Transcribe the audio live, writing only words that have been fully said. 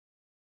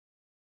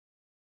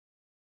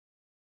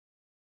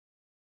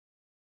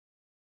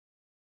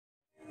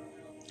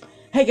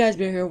Hey guys,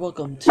 we're here.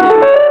 Welcome to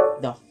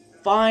the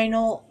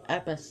final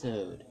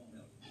episode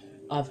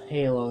of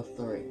Halo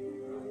 3.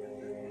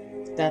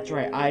 That's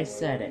right, I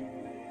said it.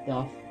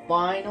 The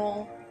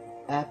final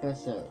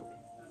episode.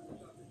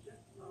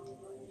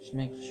 Just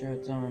make sure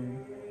it's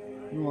on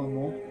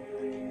normal.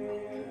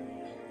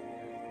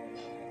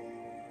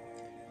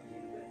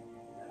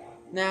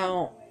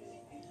 Now,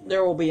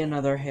 there will be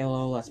another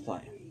Halo Let's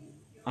Play.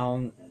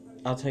 I'll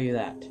tell you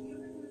that.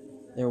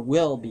 There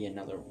will be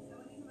another one.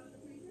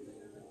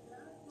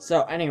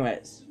 So,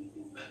 anyways,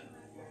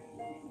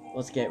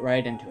 let's get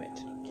right into it.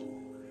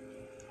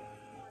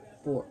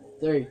 4,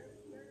 3,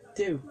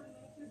 2,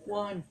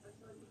 1,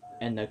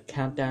 and the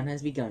countdown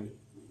has begun.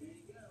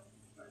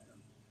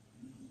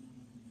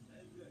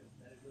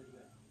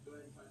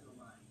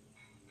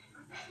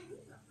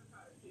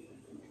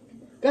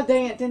 God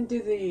dang it, didn't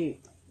do the...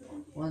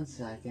 1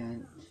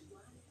 second.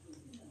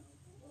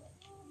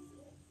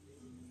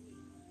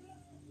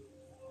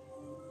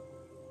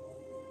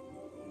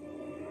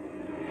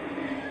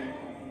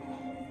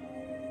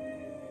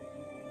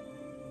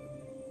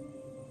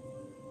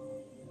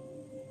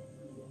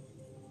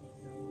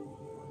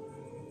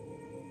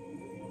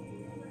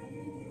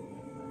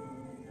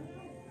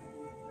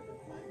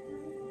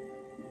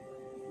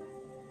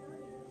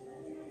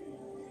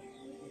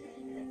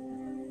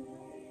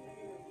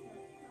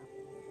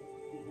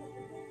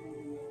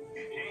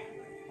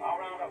 I'll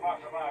round up our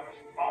survivors.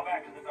 Fall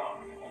back to the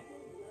dawn.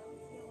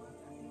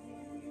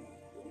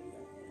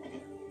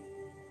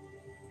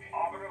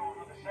 Arbiter will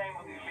do the same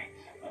with the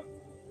elites.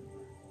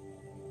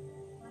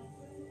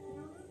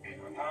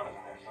 Cortana's in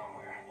there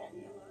somewhere.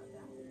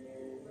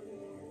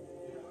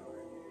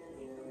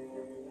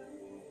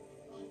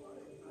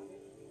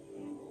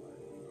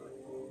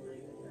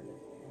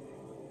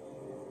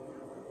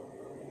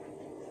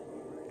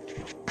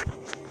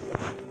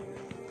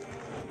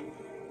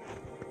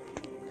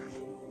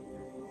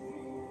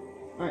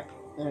 Alright,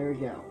 there we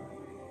go.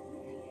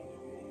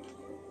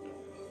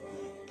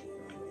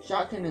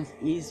 Shotgun is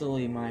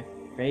easily my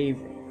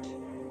favorite.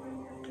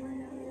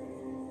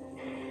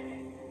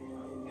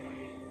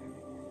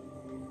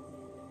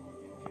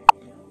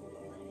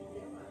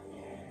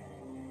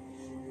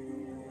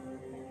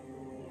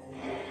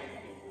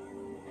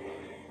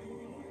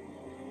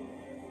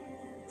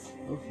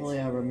 Hopefully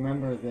I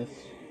remember this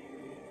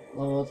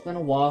level. It's been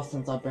a while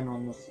since I've been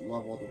on this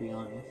level, to be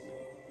honest.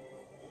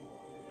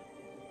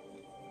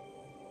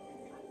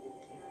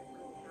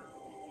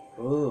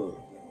 Ooh.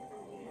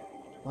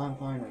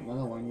 Fine,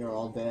 another one, you're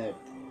all dead.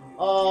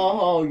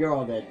 Oh, you're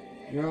all dead.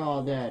 You're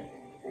all dead.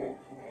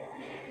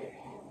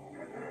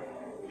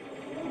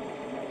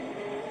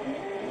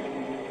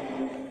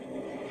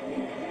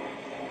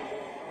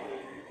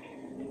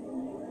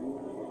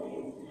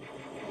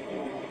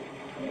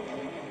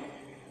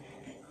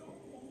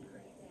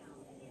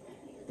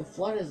 The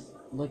Flood is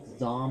like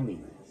zombies.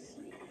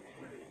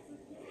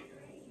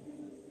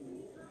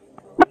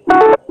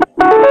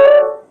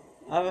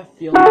 I have a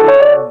feeling. I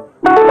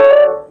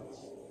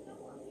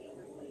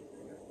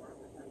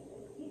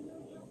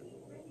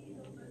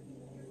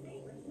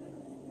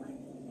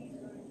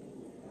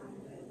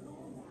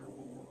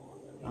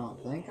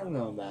don't think I'm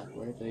going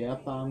backwards.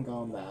 Yep, I'm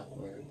going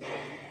backwards.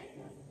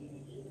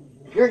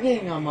 You're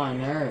getting on my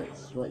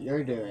nerves, what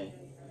you're doing.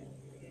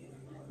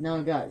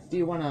 Now, guys, do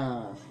you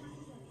wanna...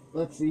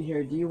 Let's see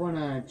here, do you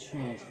wanna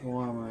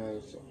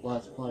Transformers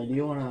Let's Play? Do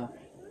you wanna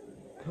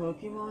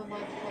Pokemon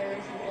Let's Play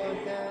or something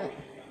like that?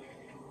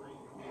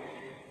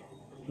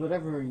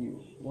 Whatever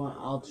you want,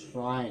 I'll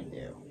try and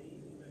do.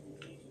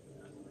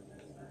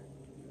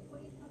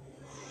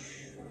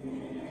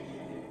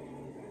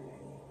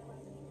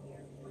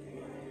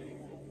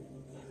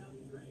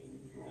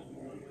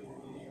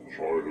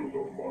 Child of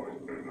my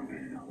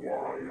enemy,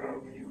 why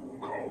have you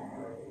come?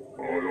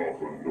 I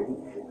offer no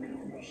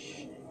forgiveness.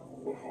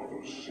 The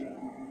father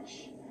sins,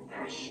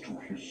 as to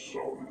his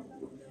son.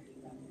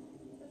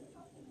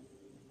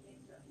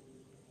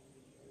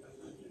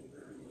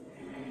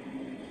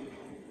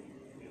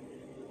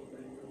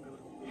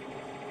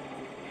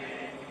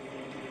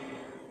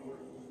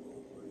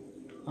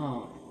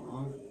 Aww.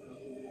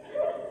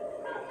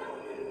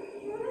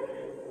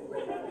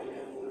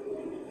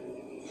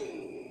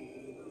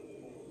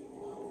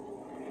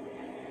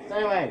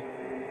 Stay away!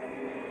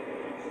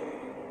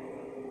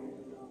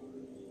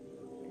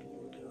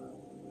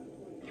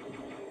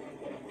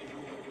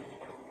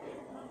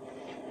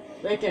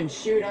 They can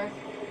shoot us.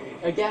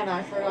 Again,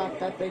 I forgot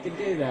that they could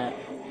do that.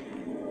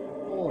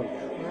 Holy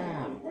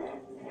crap.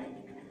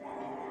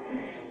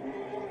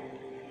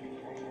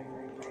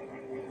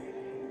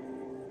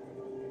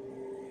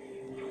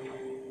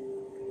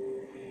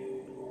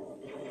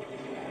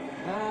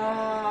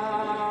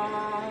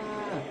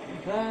 Ah!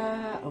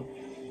 Ah! Oh.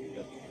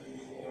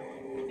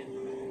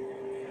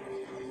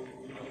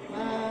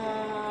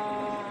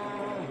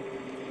 Ah!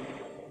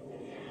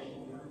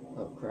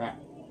 Oh crap.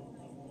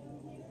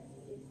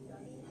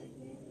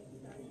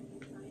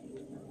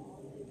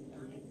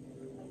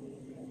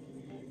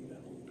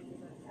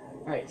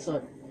 Alright,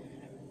 so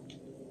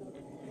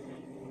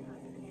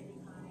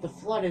The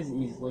Flood is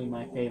easily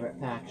my favorite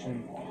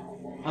faction.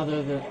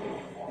 Other than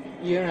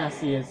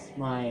UNSC is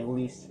my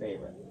least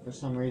favorite for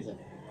some reason.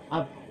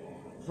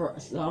 For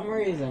some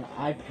reason,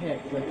 I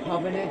picked the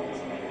Covenant.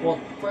 Well,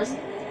 first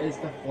is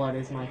the Flood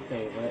is my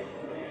favorite.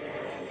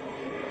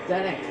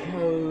 Then it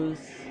goes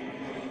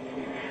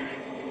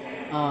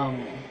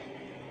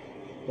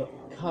the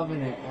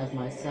Covenant as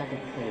my second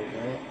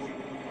favorite.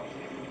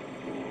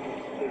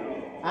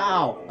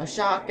 Ow! A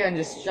shotgun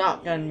just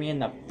shotgunned me in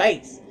the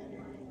face!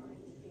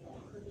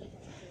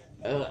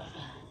 Ugh.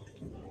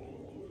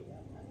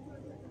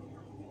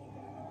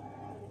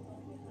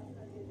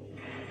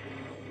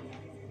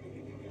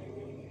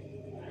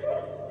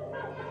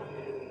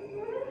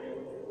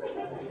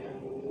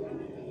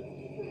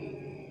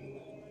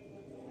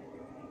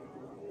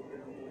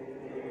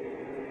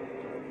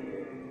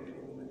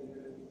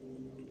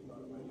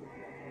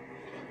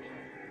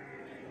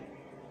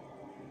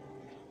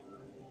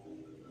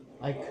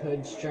 I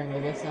could strangle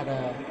this at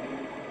a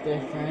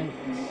different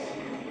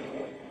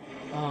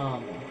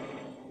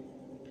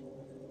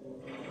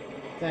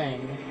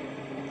thing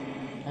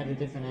at a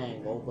different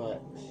angle,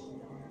 but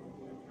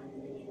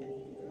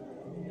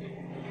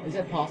is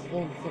it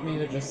possible for me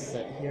to just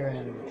sit here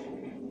and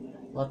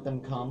let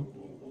them come?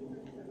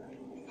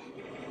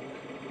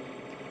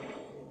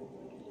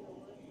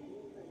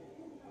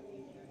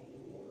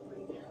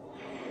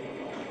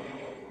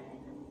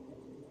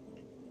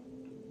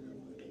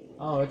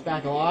 Oh, it's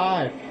back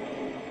alive!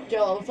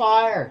 Kill it with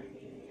fire!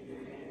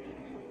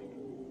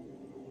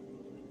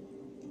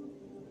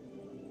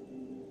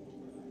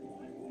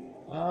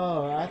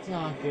 Oh, that's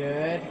not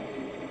good.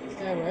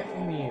 Stay away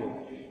from you.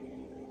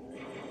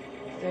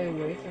 Stay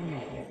away from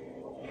me.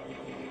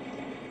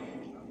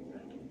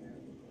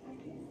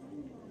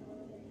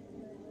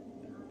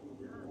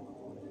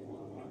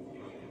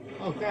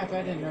 Oh crap,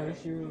 I didn't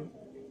notice you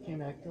came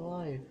back to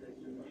life.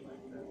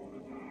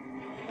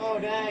 Oh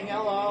dang,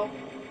 hello!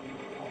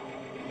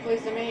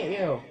 Pleased to meet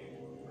you.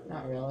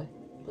 Not really.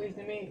 Pleased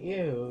to meet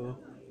you.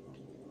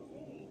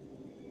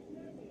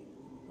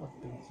 What's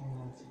been so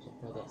long since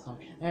I've heard that song?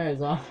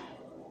 Anyways, I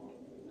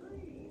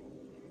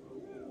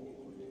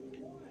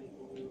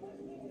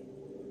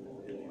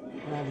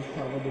just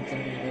probably did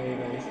something very,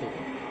 very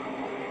stupid.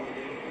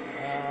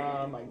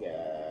 Oh my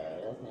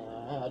god, that's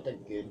not a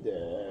good.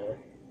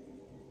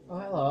 Oh,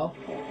 hello.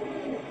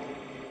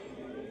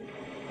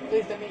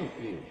 Pleased to meet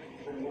you.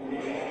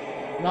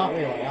 Not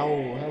really.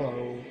 Oh,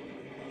 hello.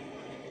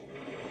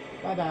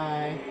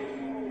 Bye-bye.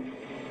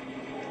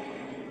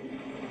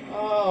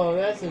 Oh,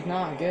 this is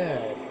not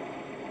good.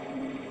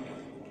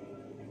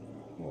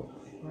 Oh,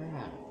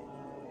 crap.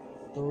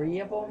 3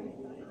 of them?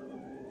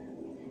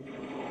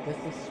 Guess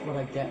this is what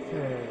I get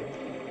for...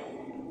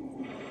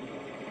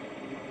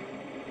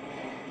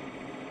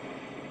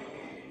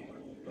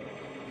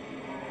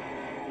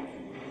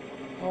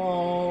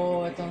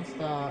 Oh, it's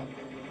unstuck.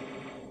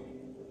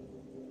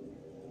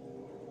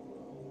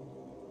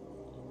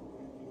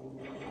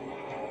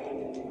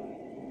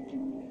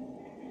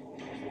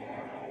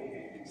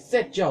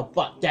 Sit your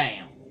butt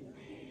down.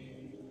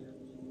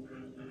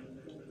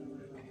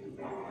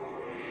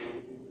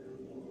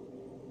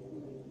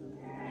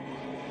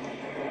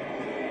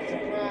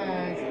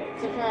 Surprise!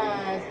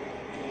 Surprise!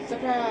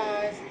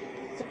 Surprise!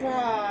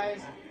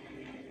 Surprise!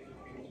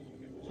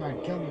 Try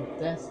and kill me with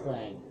this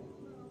thing.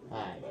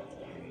 Hi.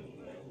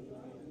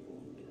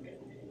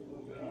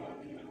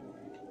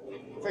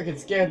 Freaking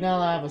scared now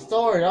that I have a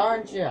sword,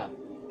 aren't you?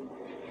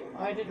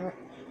 I didn't.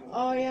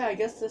 Oh yeah, I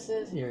guess this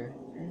is here.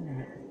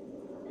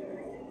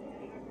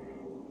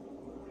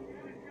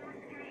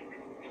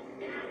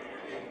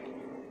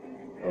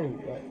 Oh,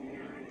 what?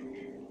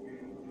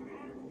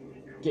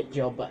 Get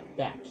your butt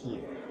back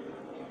here.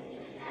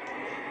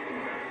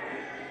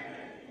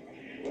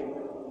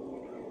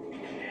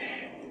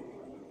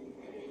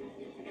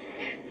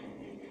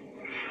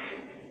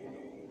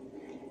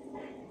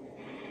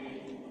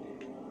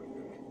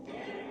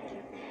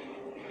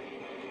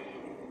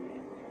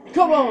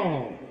 Come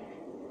on!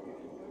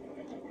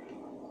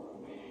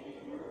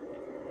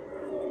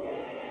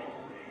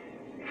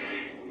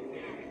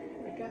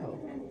 Where'd it go?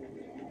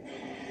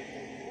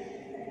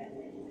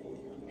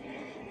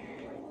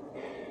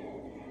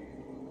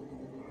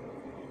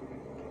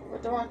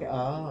 Where'd the rocket?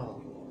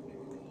 Oh.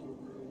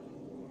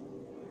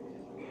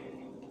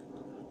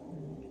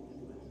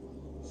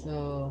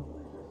 So...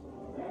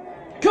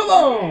 Come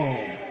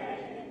on!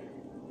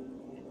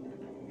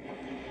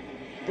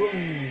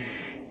 Boom!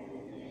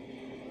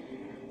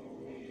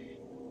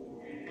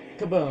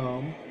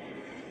 Kaboom!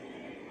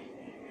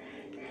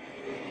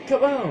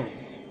 Kaboom!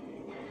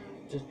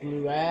 Just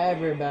blew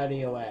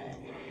everybody away.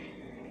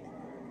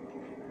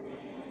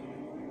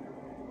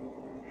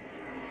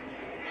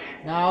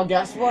 Now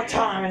guess what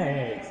time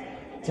it is?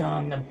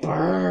 Time to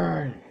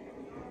burn!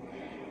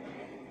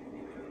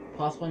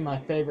 Possibly my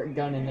favorite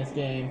gun in this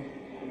game.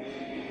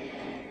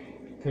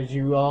 Cause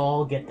you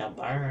all get to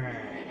burn.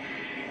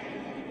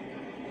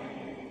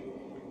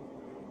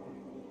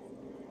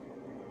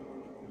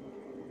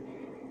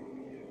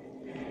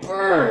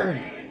 Burn!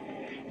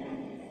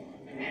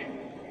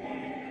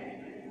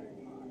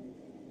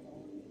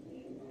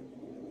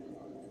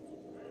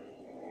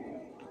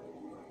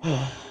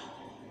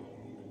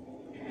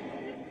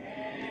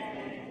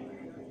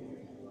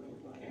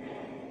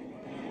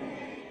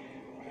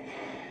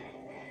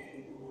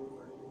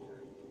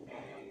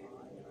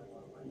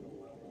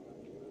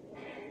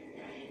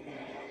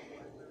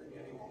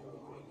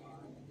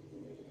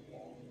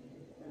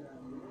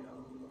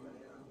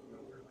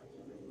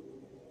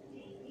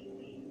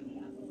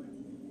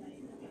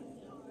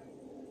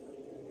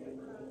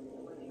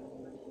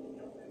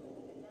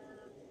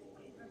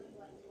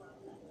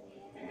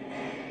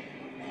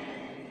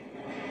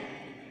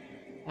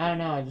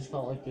 don't know, I just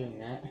felt like doing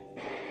that.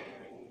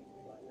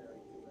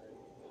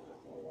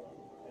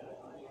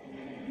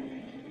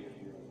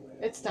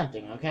 It's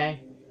tempting, okay?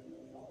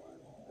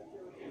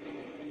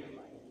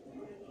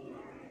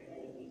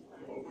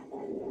 Of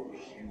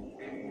course you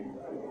came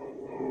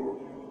for her.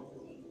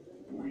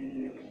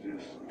 We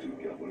exist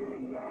together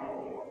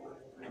now.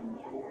 Two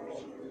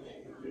corpses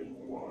in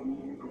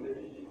one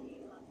grave.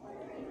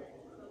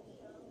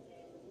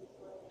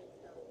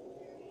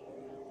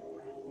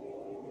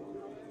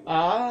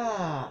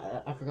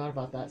 Ah, I forgot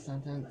about that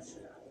sentence.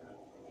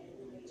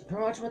 So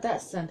pretty much what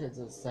that sentence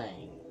is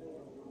saying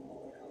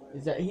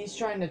is that he's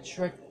trying to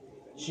trick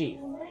Chief.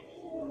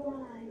 Collection of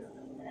lies,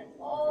 and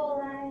all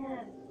I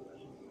have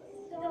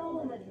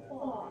stolen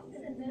thoughts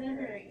and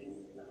memories.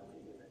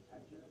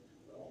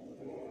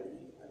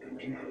 And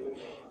yet,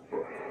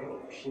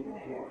 perhaps a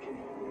part of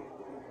her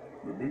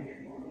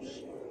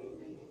remains.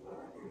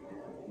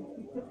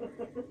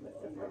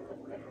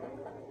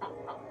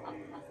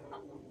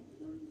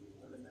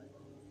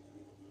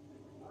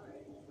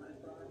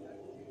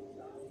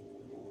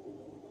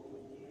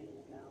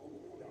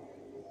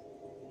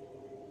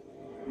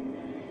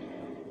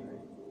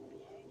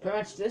 Pretty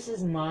much this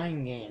is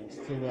mind games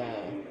to the...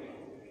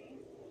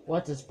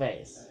 What's his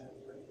face?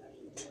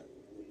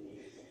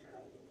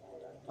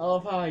 I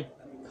love how I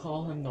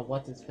call him the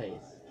what's his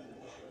face.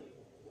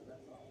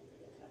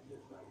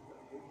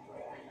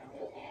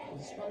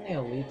 Is this when the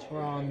elites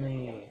were on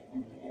the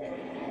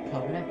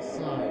Covenant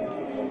side?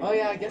 Oh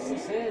yeah, I guess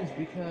this is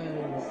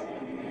because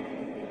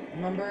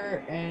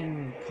remember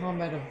in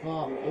Combat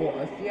Evolved. Well,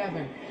 if you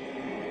haven't,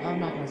 I'm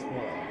not gonna spoil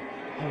it.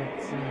 I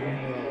haven't seen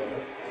Halo.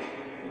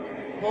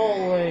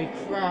 Holy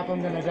crap!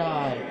 I'm gonna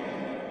die.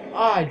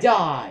 I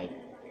died.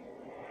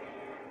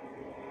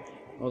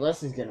 Well,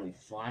 this is gonna be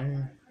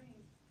fun.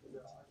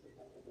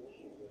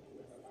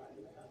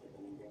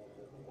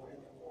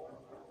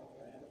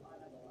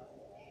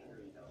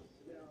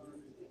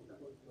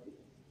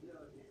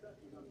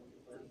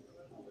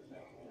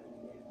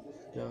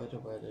 Go to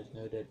where there's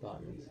no dead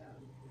bodies.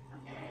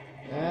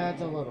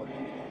 That's a little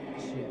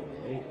too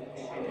late.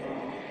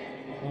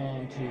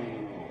 And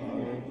too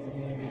hard for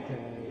me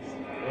because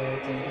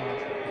it's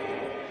impossible.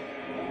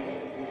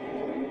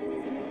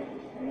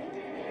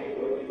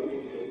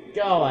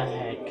 Go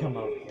ahead, come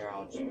over here,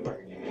 I'll just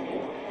burn you.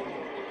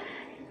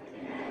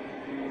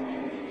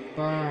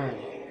 Burn.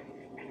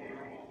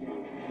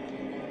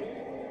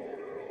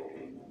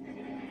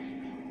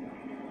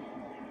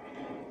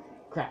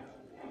 Crap.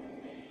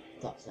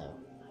 Thought so.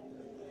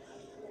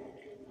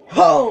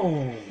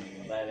 Home,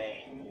 baby.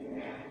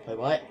 Wait,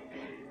 what?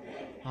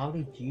 How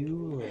did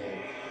you live?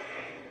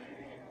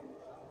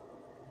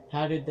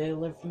 How did they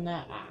live from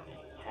that? I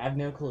have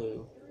no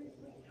clue.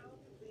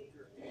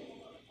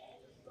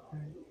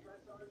 Alright.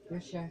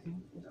 Just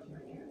checking. Just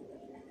checking.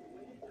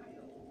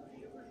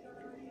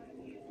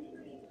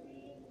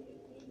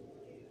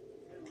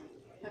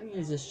 I haven't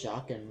used this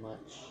shotgun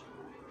much.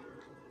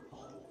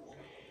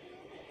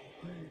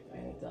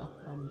 And it's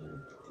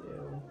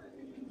 102.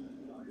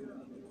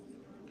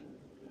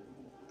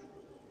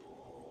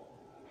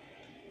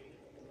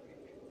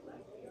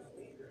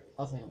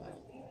 I'll think about it.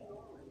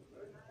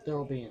 There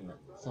will be in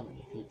some in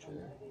the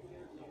future.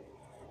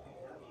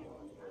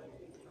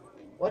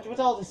 What's with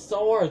all the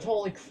swords?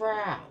 Holy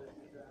crap!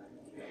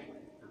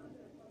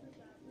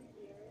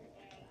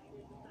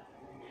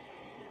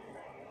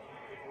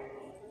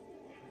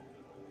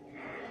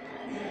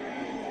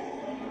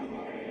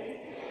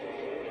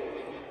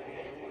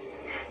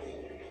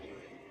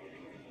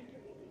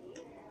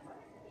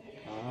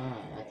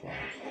 That's why.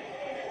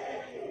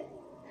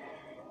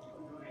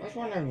 I was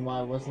wondering why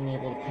I wasn't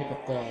able to pick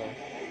up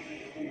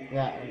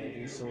that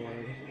energy sword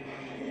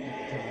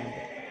at the time.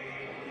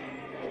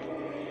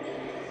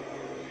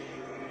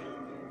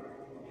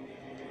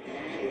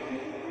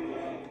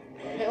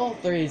 Halo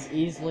 3 is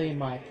easily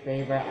my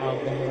favorite out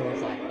of the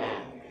Halos I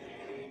have.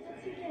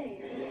 What's your name?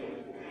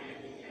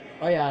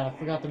 Oh yeah, I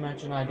forgot to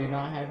mention I do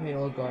not have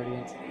Halo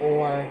Guardians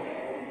or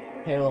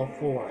Halo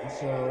 4,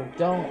 so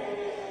don't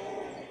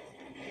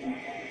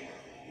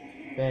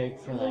beg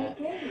for that.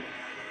 Okay.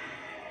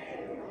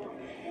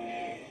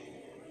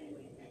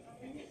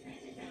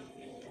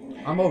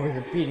 I'm over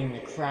here beating the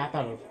crap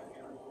out of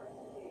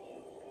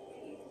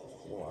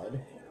Flood.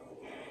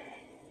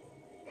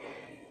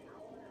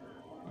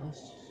 That's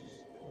just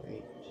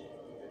great.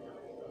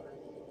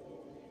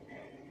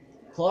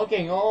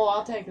 Cloaking, oh,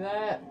 I'll take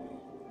that.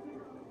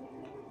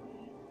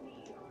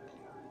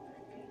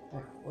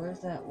 Alright, where's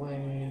that way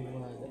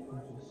where the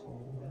energy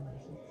sword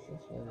is? It's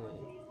this way.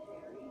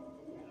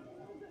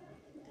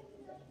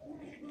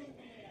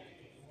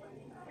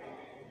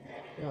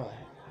 Go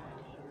ahead.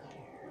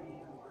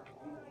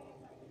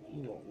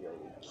 You won't be able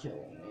to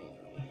kill me.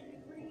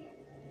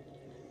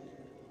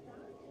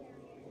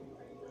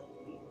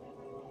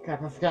 Crap,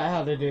 I forgot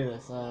how to do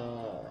this.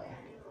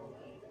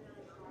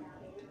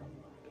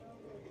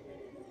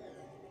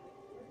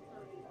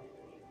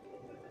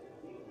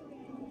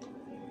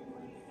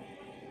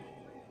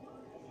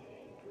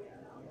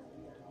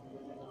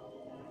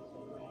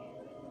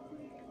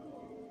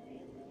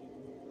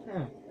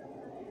 Huh.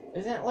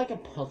 Isn't it like a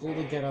puzzle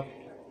to get up?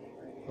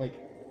 Like,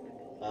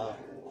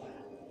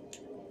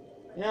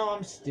 you know,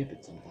 I'm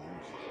stupid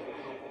sometimes.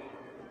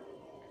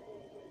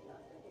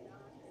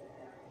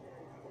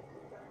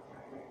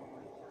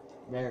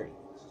 Very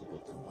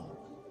stupid sometimes.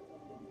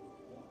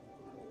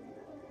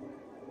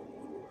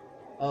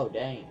 Oh,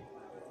 dang.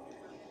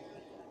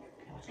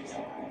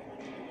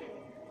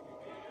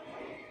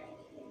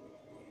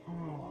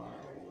 Oh.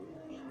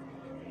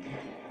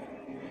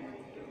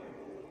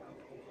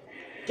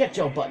 Get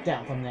your butt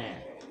down from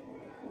there.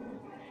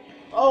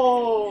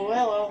 Oh,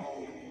 hello.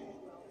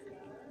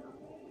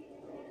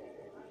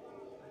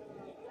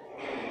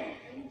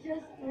 I'm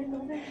just my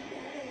mother's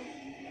shadow.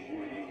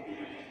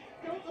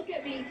 Don't look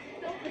at me.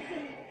 Don't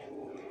listen.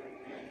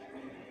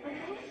 I'm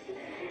not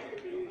supposed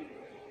to be.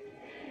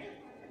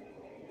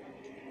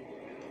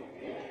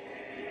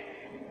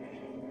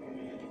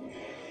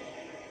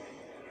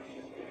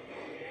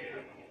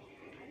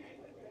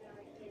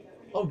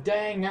 Oh,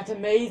 dang, that's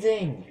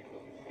amazing.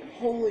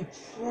 Holy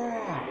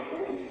crap.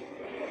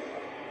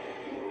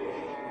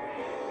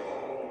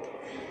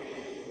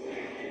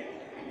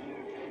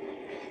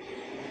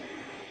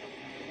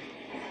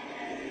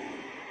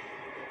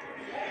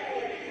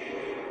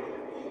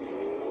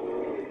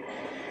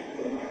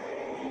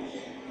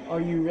 Oh,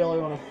 you really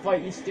want to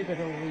fight, you stupid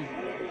holy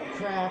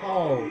crap?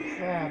 Oh,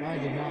 crap, I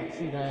did not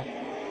see that.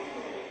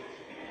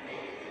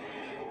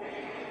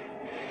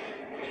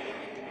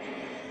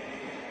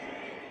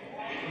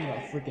 I'm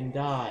gonna freaking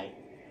die.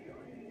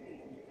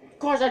 Of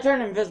course, I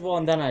turned invisible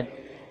and then I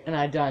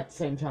died at the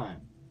same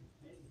time.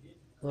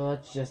 So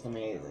that's just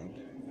amazing.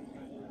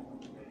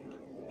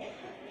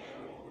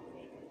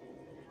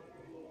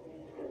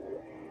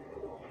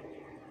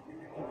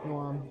 Come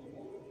on.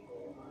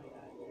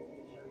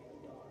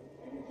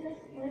 I'm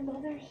just my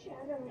mother's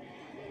shadow.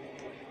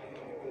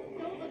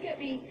 Don't look at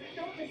me.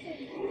 Don't listen.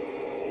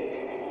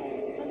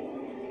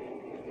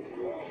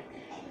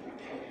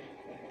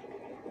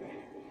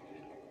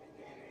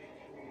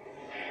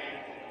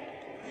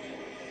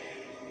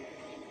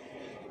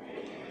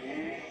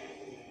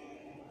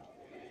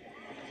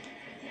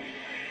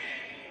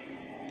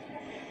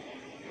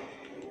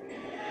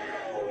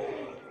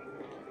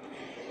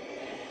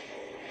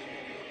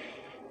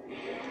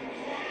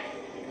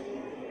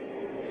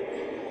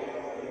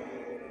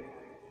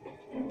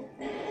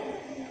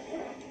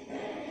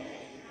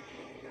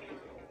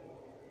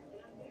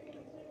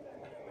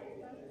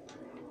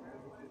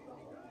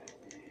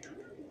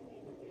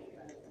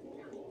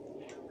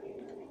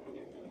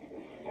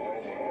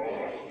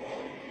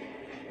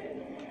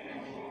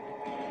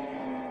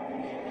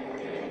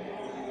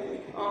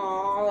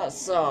 Oh, that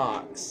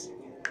sucks.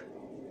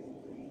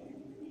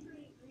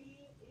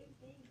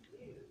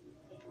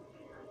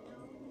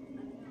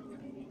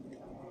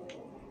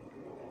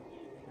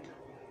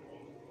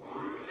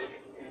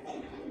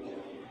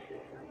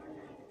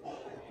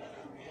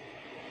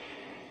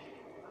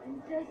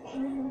 I'm just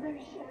my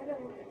mother's shadow.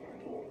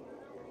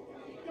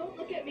 Don't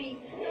look at me.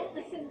 Don't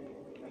listen.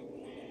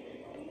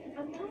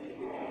 I'm not supposed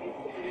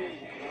to be.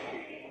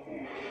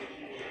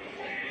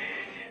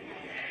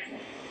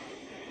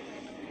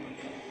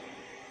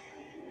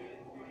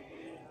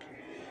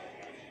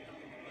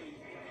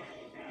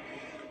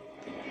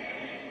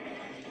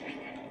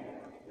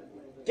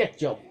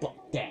 Get your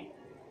butt down.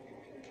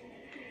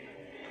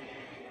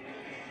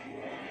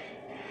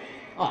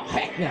 Oh,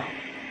 heck no.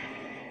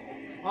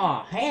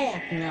 Oh,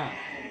 heck no.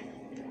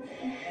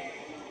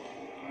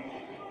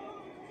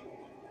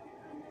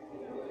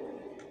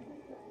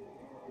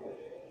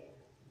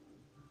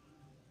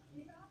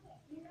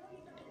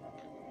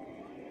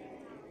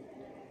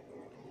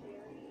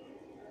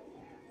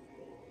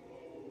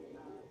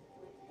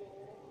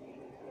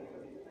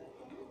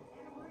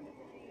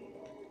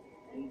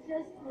 I'm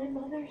just my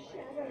mother's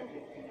shadow.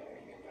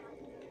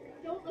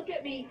 Don't look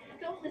at me.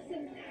 Don't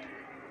listen.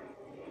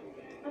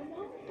 I'm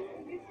not who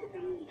I used to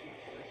be.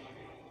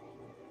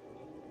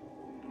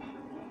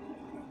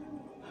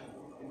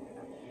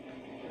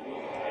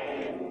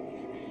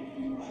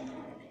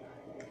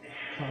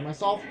 Turn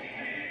myself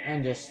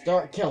and just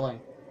start killing.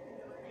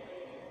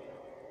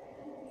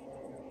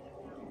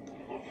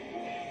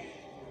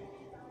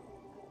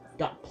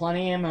 Got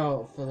plenty of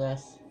ammo for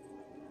this.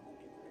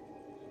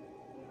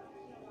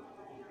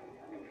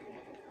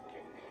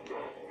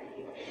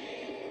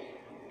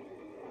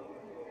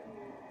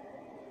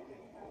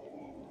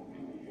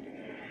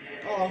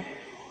 Oh.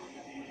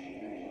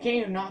 Can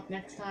you knock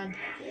next time?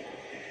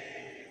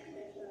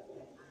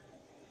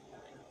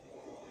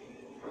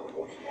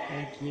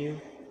 Thank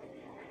you.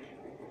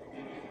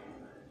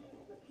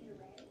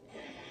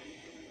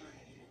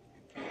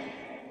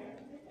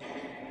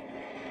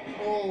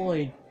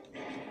 Holy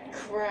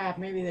crap,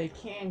 maybe they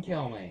can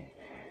kill me.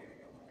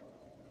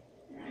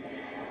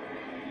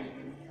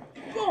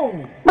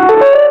 Boom!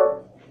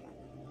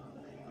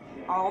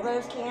 All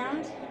those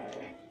cans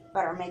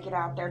better make it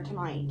out there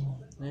tonight.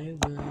 They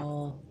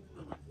will.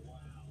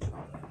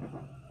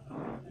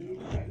 You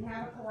shouldn't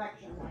have a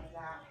collection like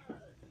that.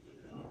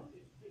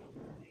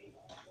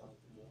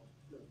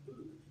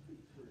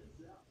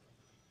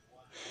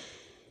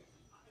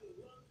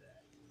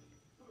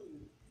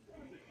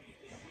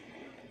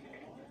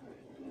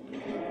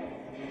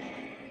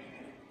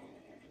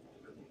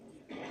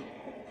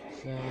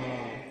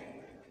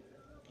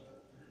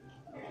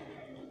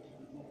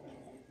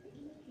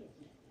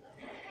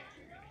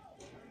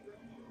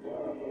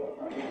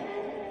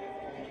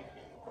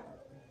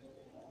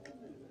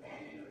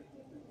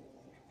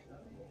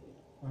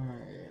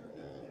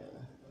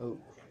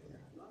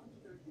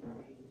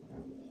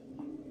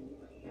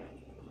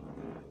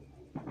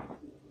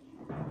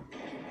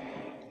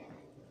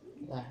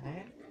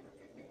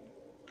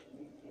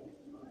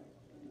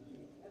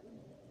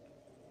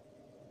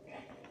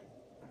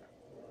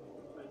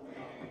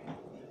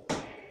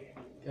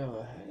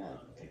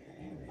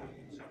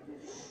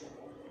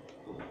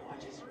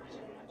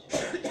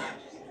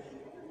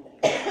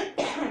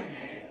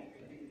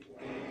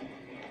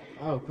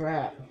 Oh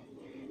crap.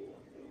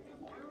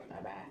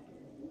 Bye bye.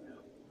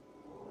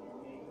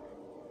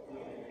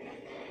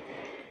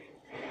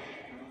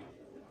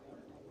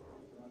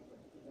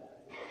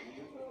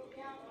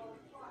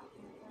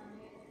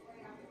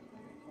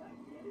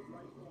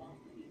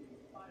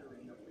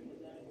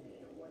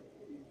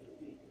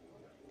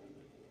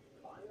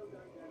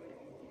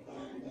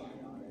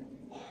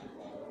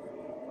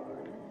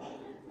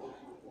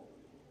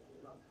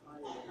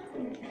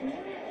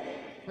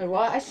 Wait,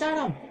 what? I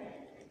shot him!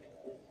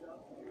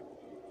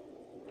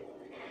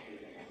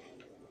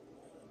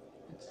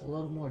 It's a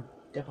little more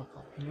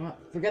difficult. You know what?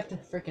 Forget the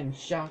freaking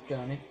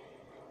shotgun. It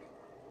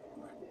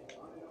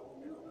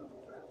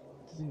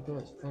doesn't go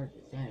as far as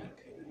you think.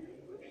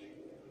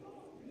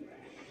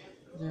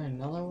 Is there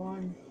another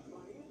one?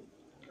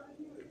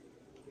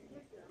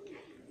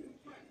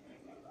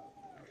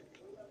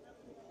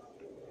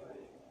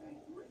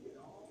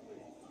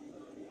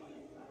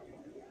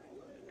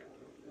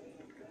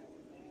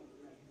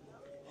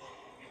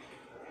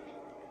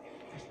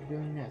 Just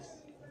doing this.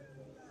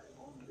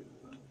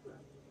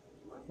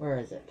 Where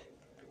is it?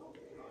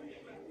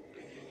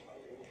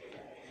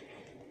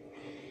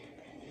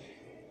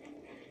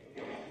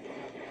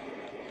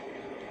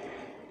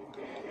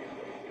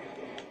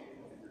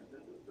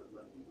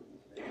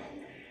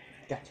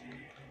 Gotcha.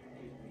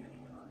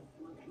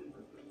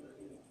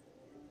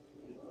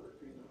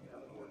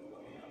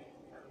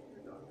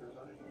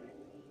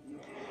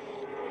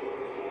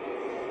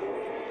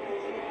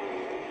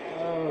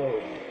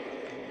 Oh.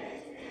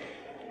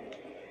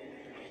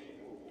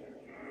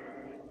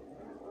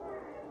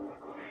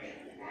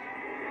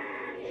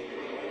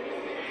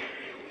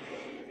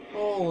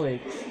 Holy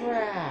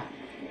crap.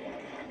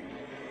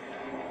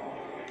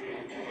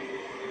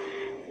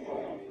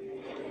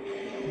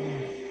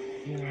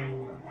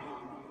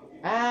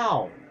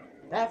 Ow!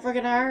 That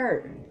freaking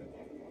hurt!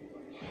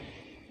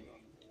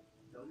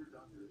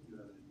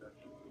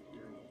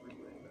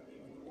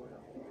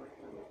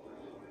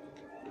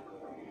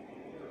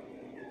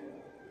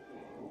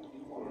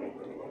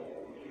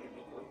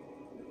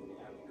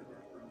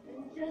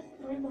 Just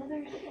my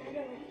mother's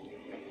shadow.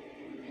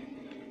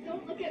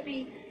 Don't look at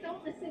me.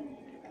 Don't listen.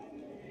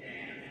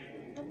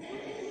 I'm not.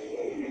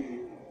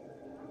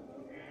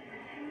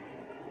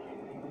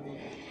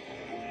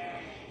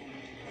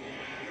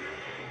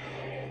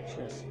 Should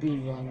have speed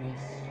run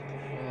this.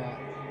 Yeah.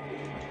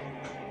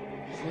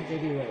 Just like I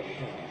do every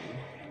time.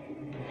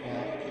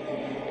 Okay.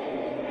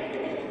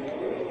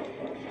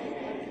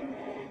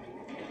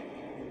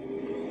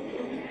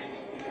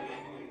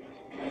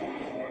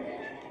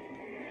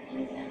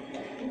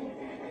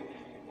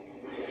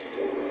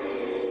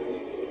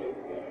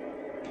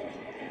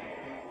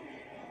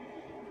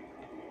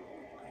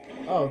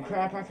 Oh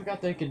crap, I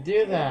forgot they could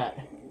do that.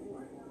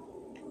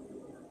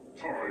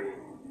 Time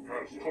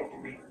has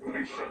taught me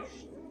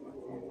patience.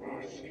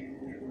 Asking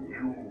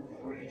you,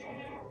 freedom,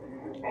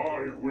 I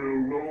will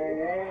know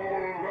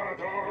all that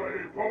I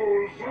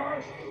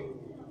possess.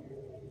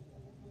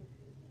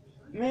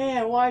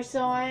 Man, why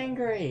so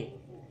angry?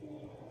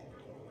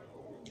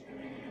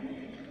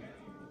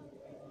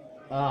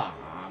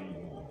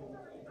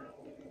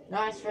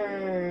 Nice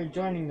for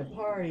joining the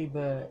party,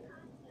 but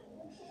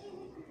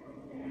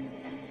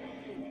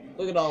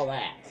look at all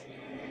that.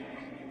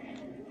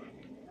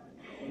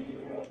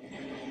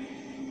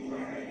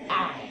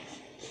 I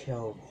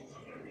killed.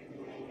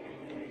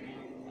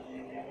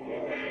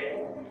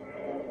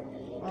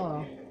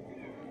 Oh.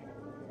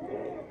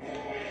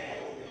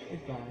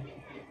 Goodbye.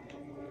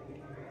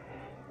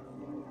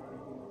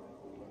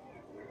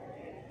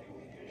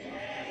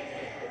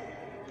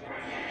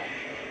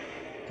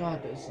 God,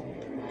 those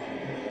things are annoying.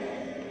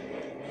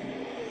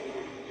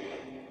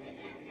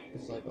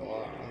 It's like a lot of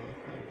other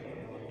things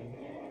are annoying.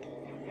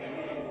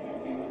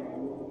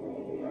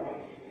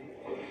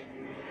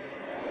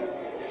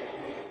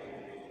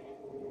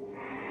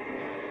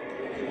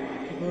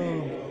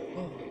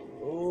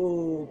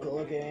 Oh,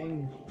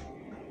 clicking.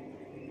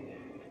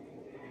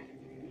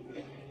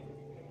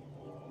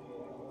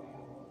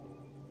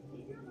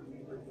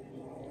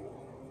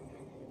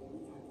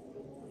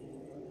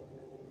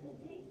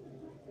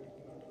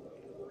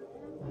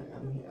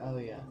 Oh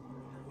yeah.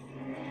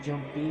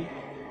 Jumpy.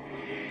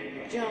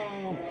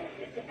 Jump!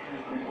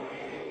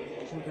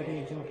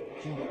 Jumpity, jump,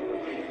 jump.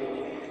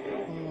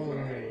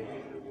 Holy.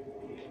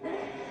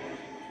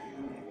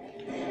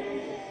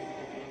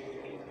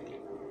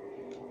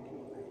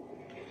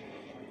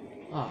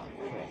 Ah,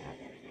 crap.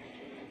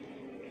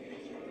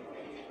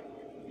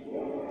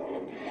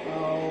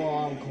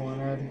 Oh, I'm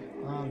cornered.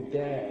 I'm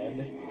dead.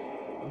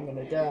 I'm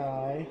gonna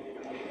die.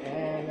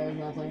 And there's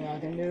nothing I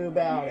can do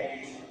about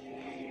it.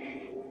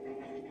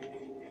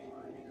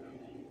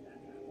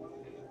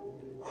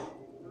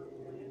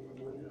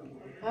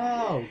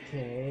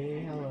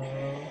 Okay, hello.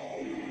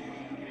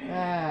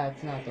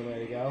 That's not the way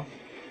to go.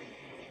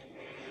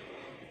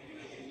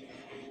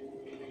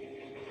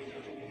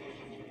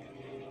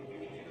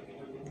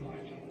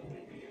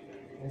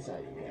 This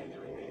side you got.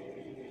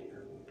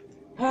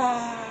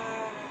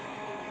 Ah!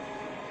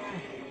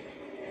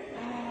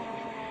 Ah!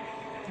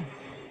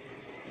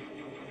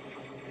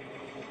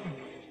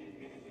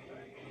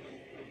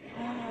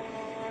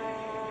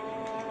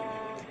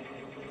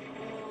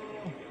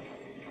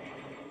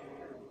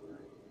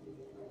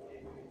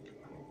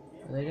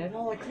 They did.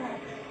 Holy crap!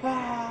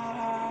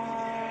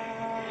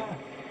 Ah!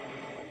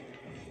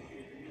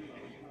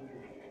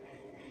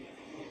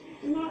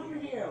 Not for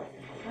you.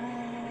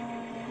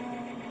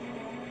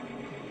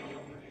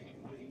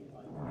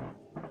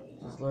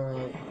 Just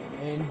literally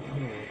in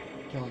here,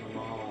 killing them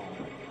all.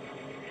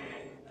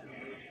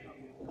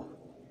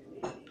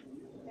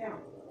 Down.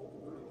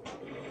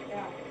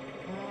 Down.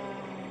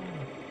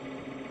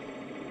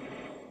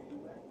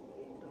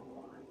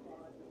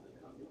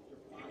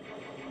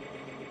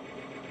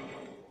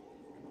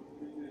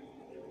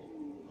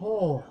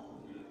 Oh!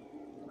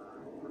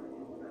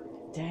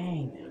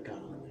 Dang, that got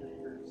on my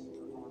nerves.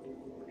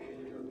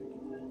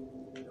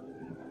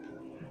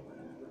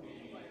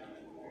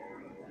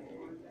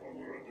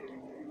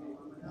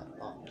 That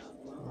lost time.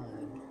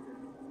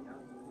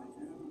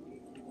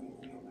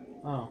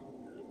 Oh.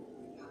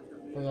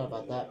 Forgot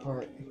about that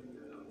part.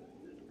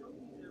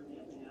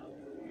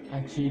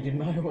 I cheated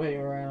my way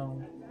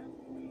around.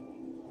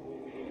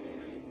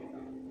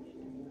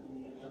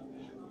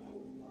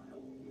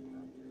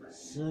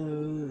 So,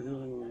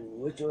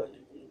 which way?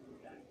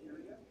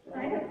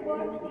 I have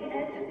walked the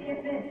edge of the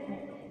abyss.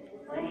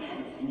 I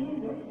have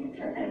seen the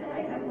future, and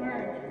I have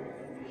learned.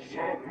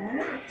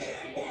 Submit!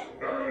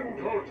 And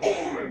your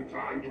torment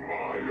and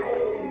my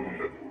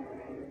own!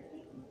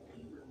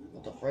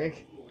 What the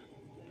freak?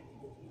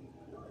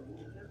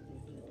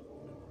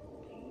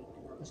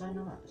 Was I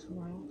not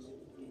somewhere else?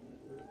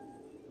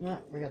 Nah,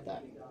 forget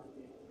that.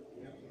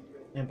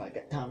 Anybody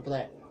got time for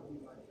that?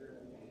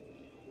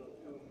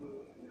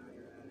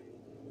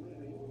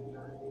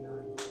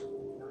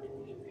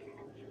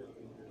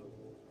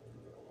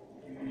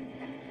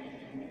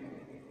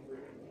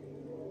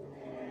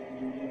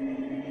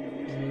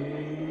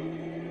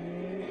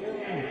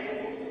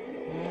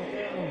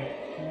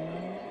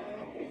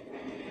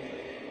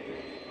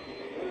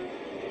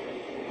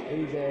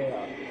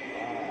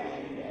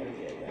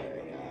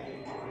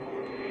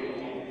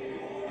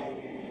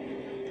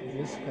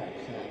 This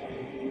crap's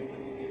happening.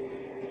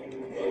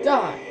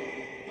 Die!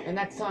 And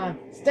next time,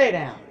 stay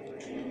down!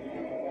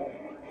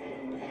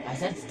 I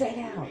said stay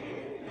down!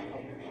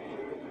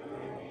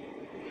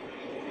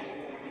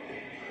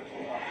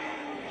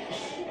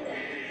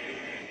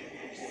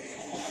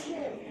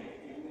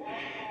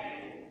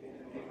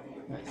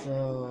 Alright,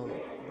 so...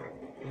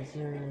 is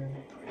there...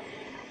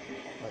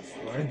 I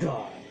swear to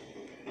God.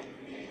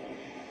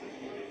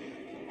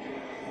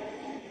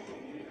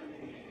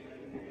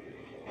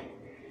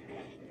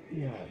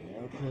 You have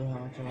no clue how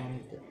much I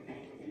wanted to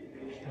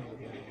kill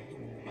them.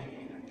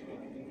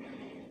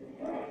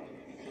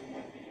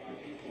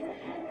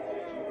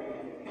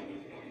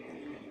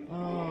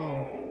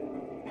 Oh.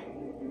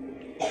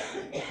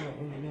 What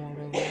we got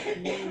over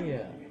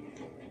here?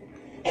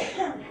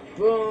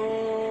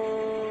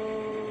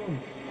 Boom!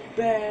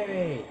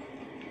 Buried!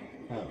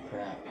 Oh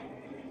crap.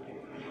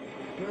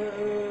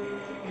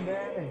 Boom!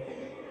 Buried!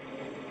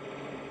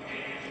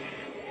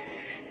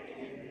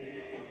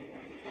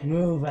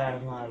 Move out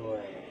of my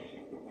way.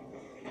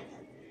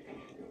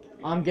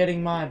 I'm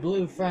getting my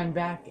blue friend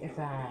back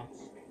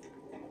fast.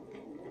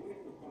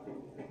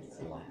 It's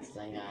the last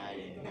thing I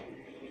do.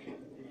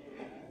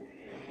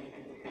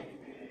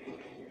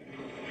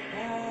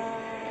 Ah!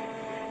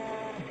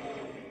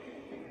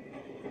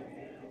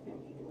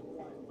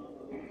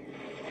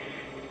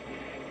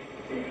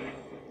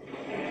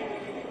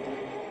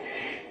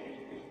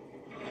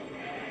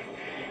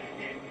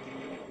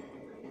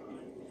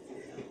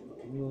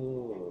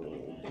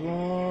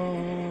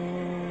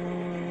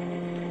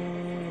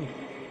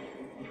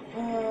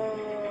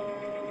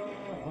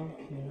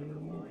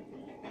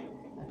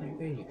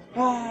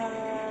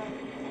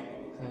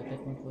 So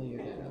technically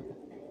you're dead, okay.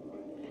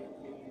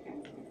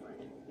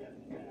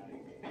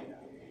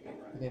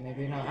 Okay,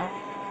 maybe not. Ah!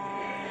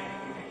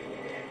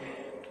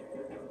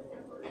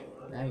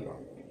 Now you are.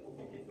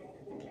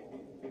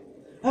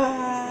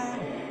 Ah!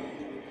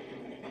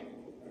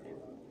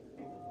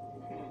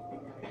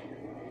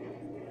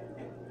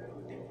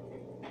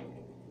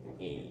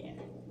 Yeah.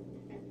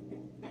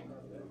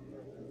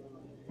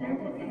 There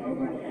will be no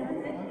more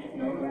sadness,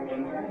 no more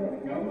anger,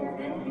 no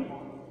more envy.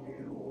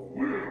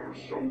 Will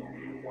show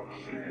me what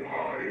she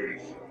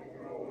hides,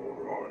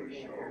 or I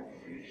shall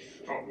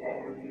feast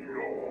upon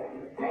your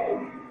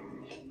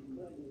bones.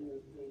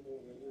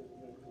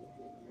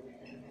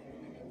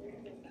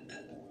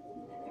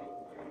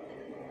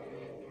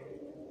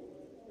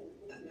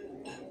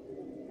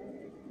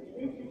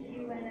 This is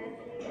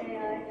UNSC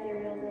AI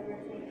serial number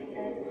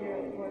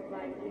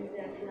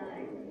CTS-0452-9. I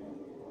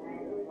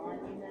am a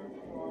monument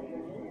to all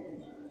your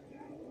sins.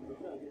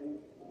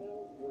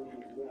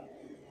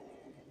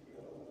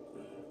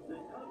 The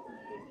cups are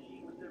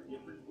sheet with their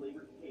different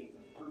flavored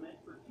cakes ferment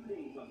for 2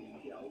 days on these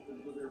shelves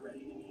until they're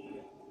ready to be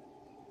shipped.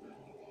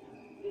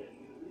 This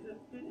is a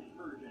finished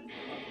version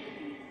of the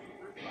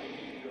super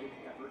spicy ghost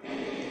pepper.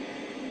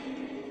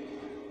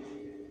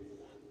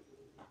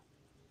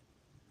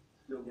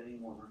 Still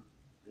getting warmer.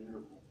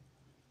 Beautiful.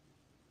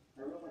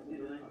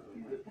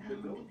 The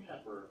ghost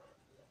pepper,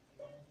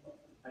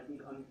 I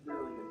think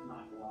unfairly gets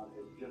knocked a lot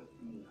as just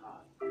being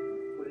hot,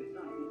 but it's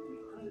not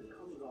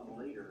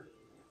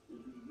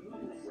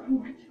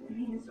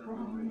is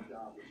wrong.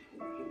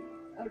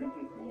 Out of your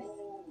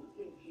place.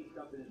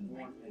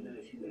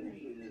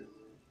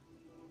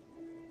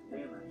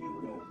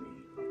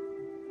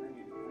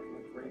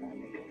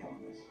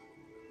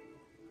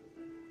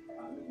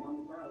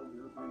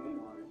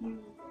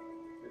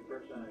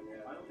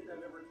 I don't think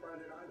I've ever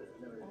tried it either.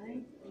 I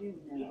do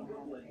know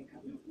how to pick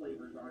up. New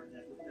flavors aren't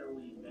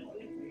necessarily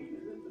invented.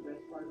 Isn't the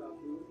best part about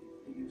food?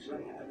 You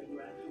say that you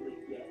actually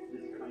get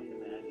this kind of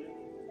magic.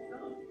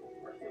 Some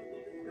are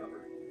simply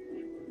discovered.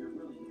 If you're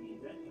willing to be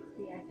adventurous.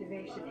 The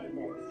activation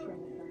index from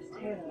the first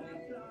Halo.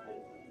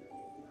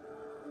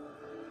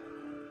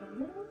 A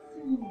little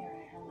souvenir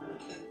I held on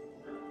to.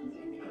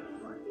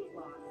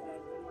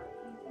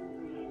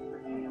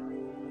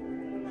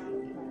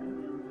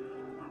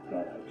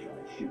 Thought I'd try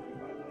shooting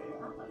my way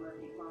out.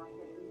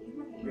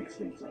 Makes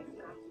things like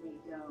that.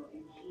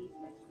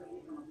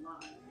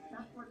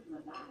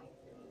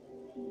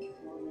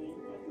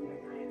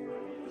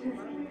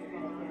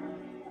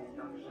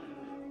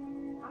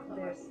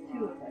 There's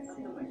two of us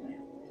in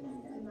here.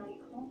 Tonight,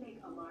 home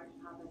bake a large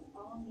Papa's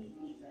all meat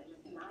pizza,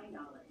 just $9.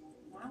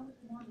 Now with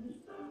more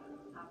meat.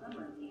 Papa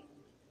Murphy.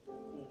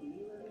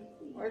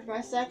 Where's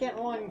my second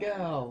one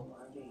go?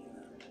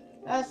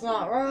 That's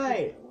not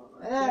right.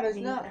 That is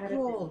not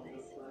cool.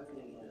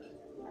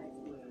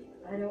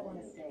 I don't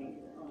want to stay.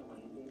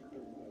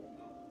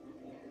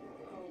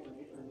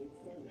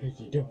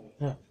 You don't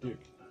have to.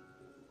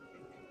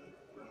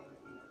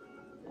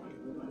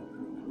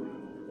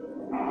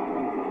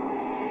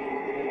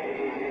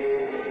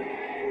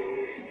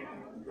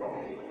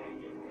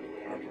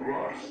 At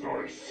last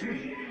I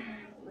see.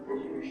 The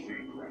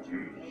secret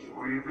is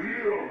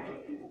revealed.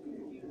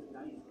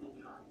 Nice and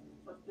kind,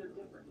 but they're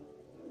different.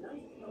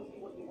 Nice tells you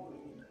what you want to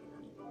hear,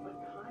 but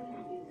kind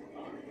is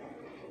honest.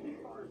 These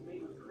bars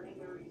made with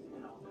cranberries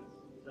and almonds.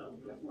 So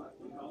guess what?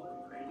 We call them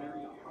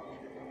cranberry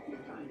almonds.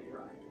 It's time to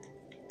try.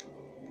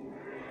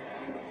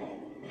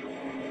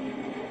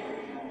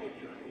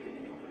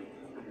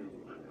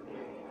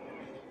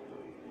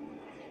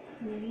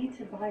 We need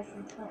to buy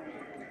some time.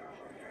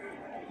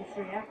 This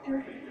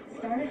reactor,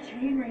 start a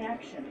chain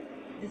reaction.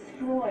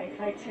 Destroy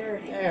High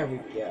Charity. There we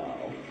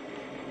go.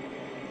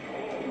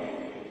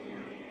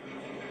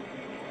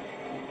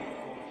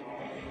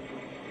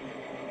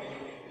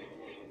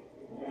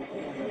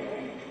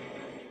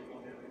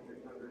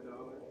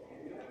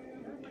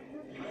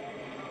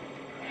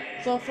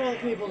 So for the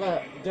people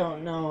that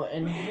don't know,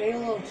 in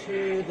Halo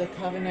 2, the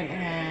Covenant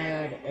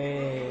had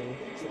a...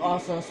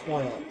 Also,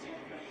 spoilers.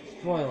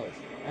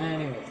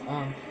 Anyways,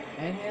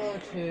 in Halo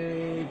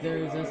 2,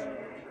 there's this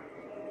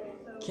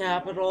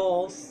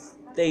capital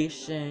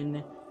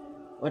station,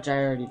 which I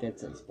already did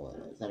say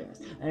spoilers.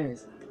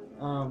 Anyways,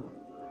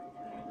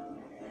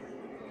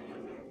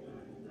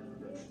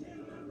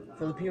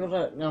 for the people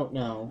that don't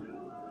know,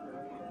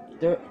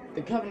 the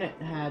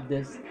Covenant had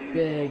this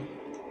big,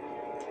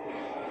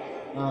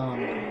 We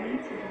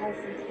need to buy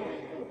some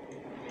time.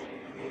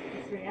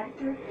 This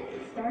reactor,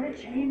 start a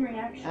chain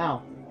reaction.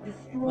 ow.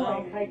 Destroy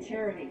Well. High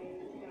Charity.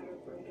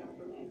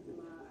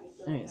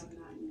 Anyways,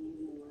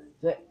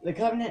 the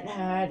Covenant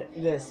had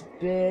this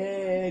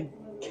big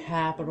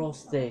capital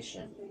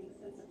station.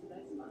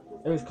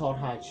 It was called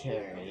High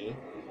Charity.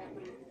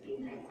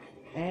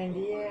 And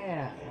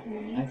yeah, We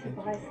I need to think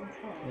buy some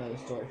time. know the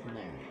story from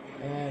there.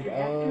 And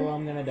Reactor, oh,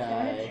 I'm gonna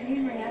start a die.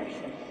 chain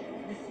reaction.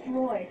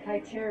 Destroy High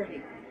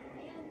Charity.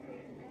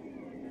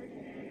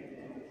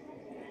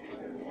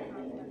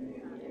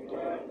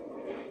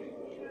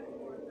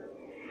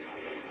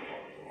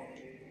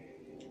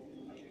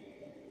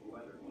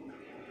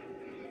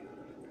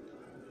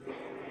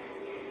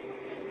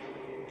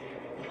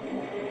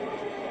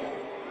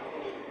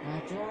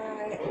 That's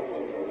right.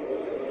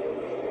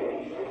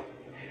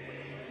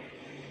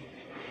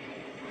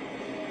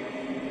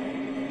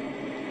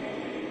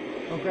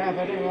 Oh crap,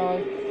 I didn't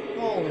realize.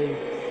 Holy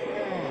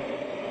crap.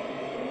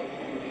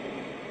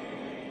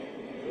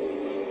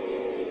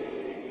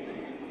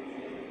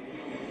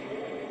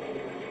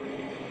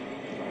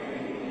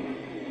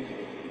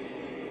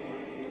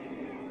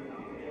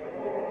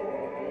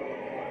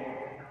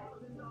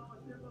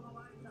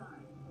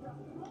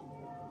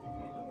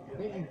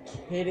 Are you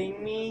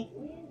kidding me?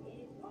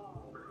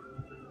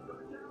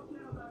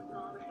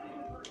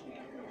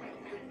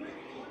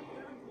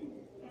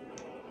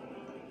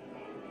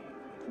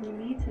 We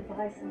need to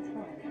buy some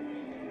time.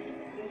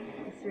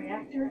 This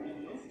reactor,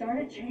 start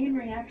a chain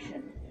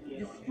reaction.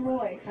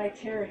 Destroy High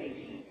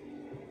Charity.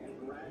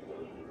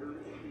 Gradually, the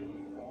earth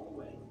seems fall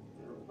away,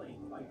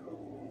 replaced by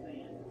coastal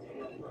sand and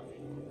scrub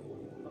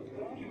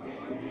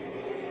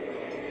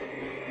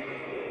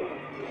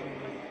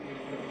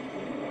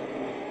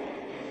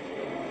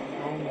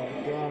Oh my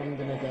god, I'm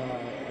gonna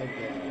die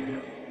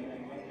again.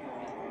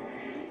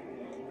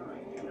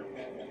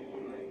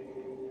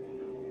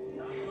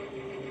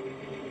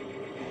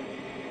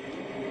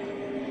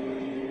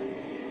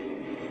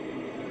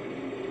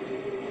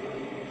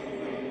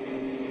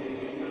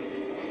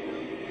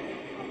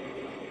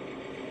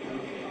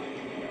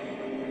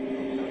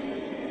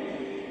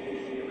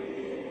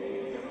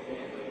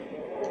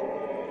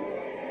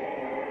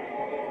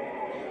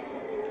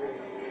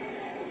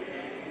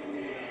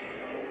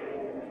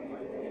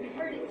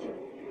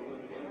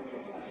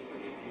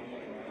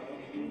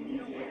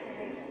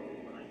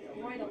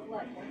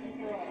 blood once and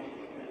for all.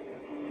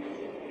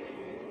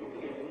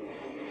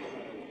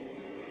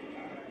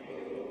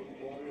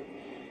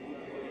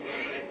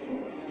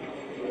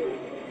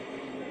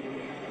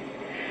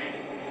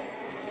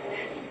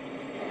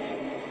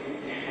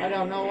 I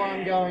don't know where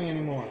I'm going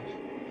anymore.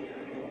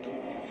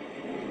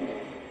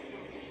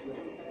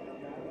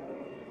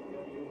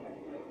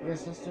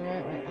 Is this the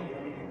right way?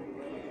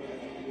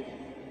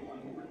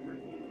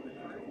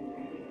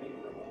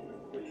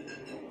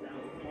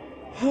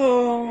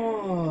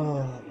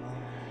 Oh.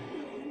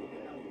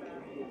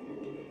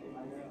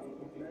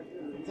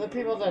 For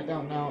people that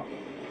don't know,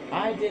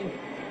 I didn't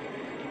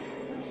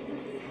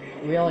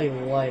really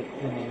like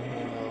the new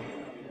Halo.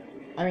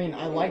 I mean,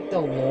 I like the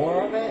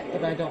lore of it,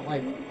 but I don't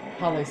like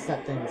how they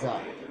set things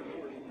up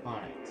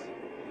on it.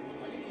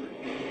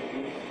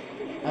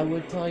 I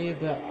would tell you,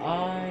 but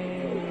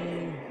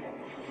I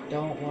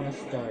don't want to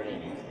start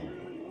anything.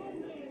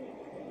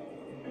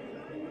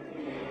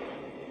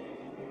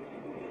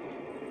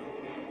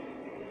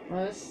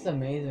 Oh, this is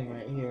amazing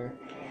right here.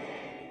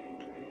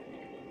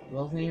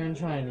 Wasn't even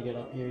trying to get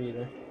up here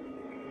either.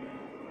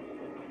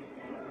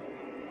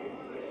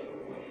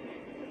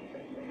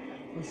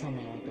 Please tell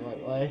me I went the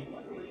right way.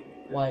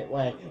 White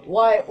way.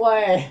 White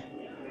way!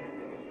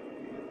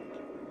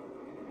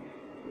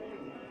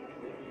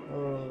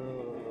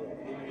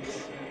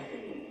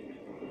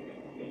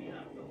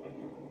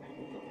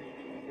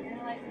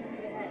 Analyze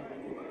movement ahead.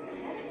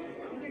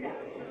 Figured out.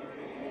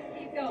 Just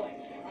keep going.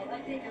 I'll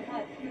update your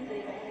pod smoothly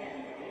if I can.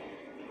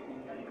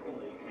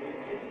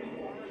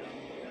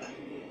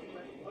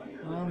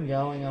 I'm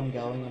going,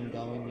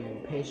 you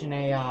impatient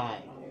AI.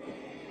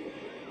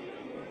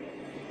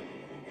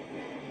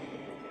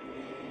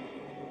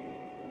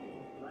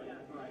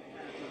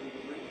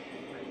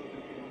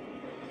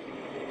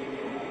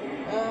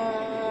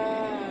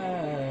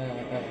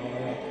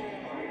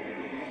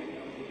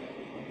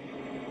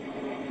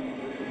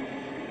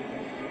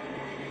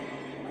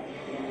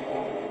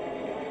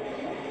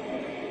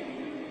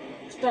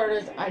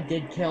 Starters, I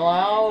did kill.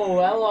 Oh,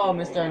 hello,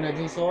 Mr.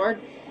 Energy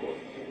Sword.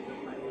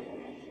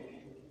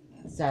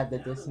 Sad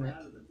that this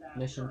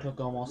mission took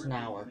almost an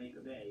hour.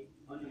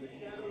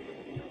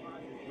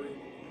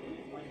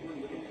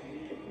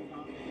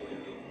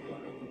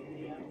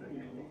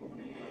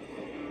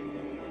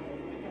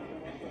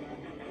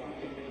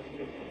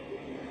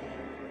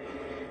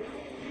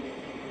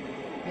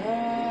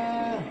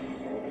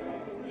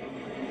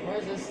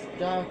 Where's this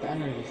guy with the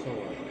energy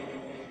sword?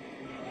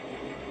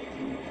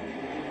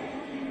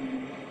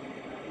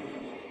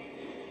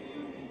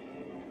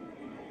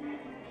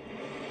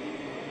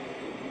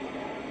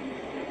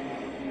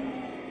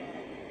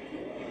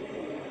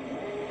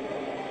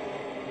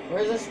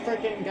 Where's this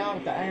freaking guy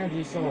with the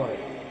energy sword?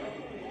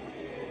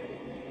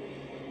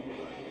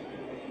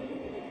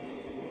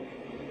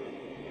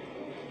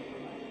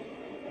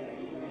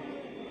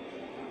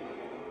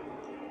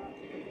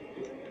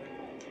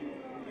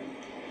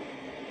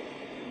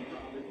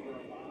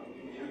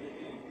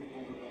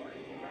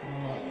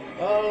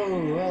 Oh,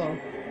 hello.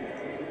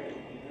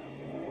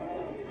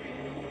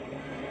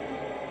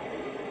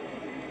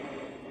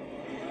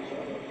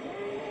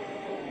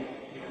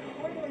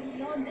 Portal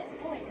beyond this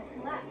point has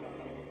collapsed.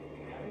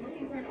 I'm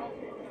looking for an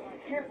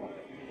alternate. Careful.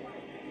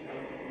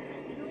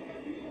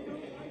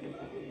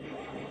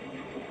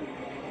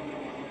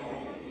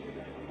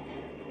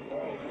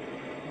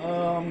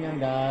 Oh, I'm gonna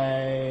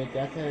die.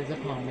 Death is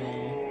upon me.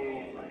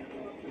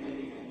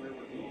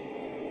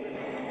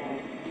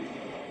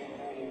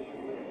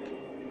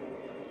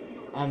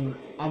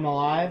 I'm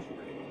alive?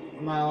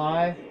 Am I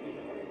alive?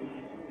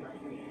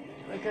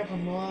 Wake up,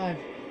 I'm alive.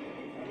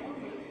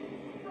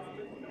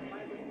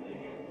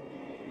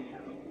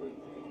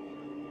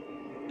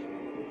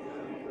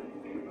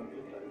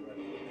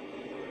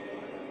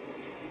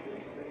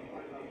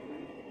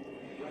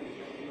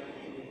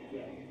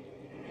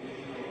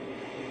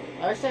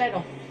 I wish I had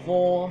a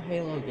full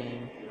Halo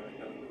game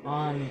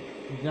on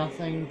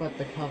nothing but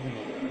the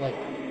Covenant. Like,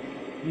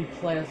 you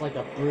play as like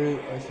a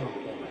brute or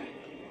something.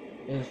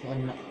 Is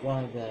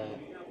one of the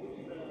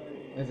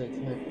is a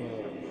type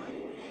of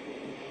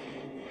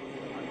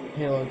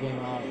Halo game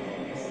I don't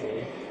want to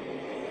see.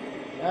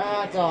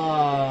 That's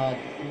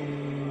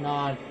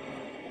not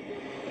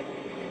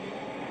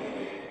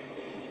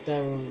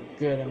the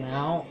good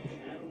amount.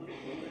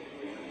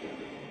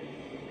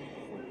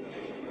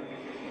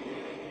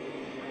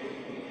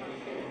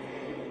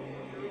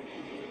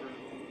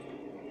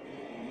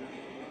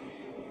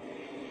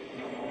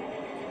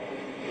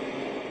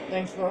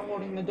 Thanks for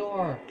holding the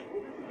door.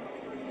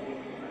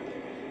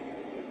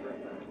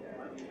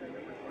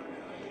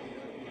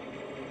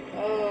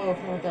 Oh,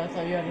 from what I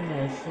thought you had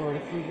another sword.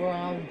 If you were,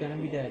 I was gonna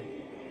be dead.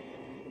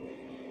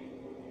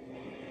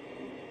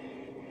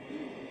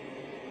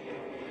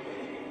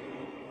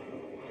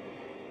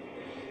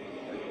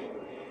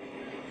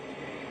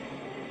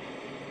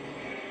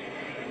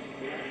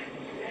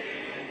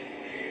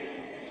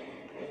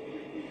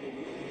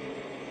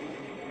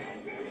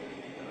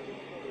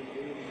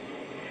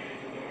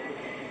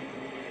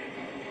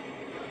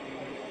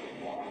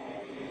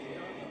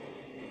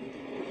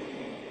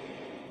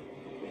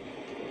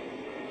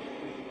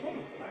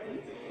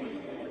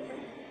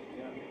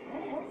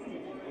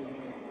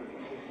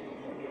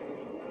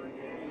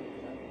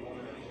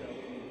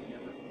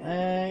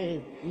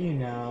 You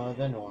know,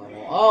 the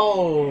normal.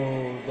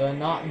 Oh, the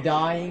not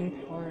dying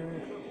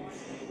part.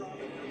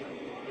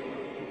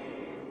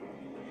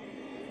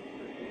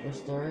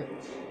 Restart.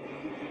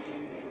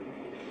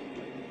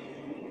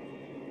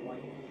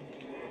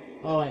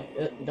 Oh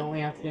wait, don't we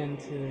have to get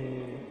into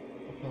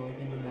the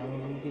Pelican? No,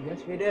 we do.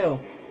 Yes, we do.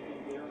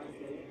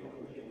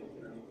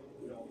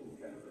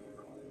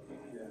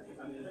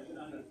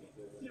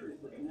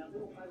 Seriously, and that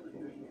little pilot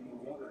fish with the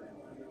water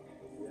analyzer.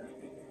 Yeah.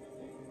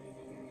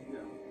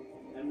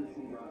 And the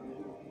sea rock.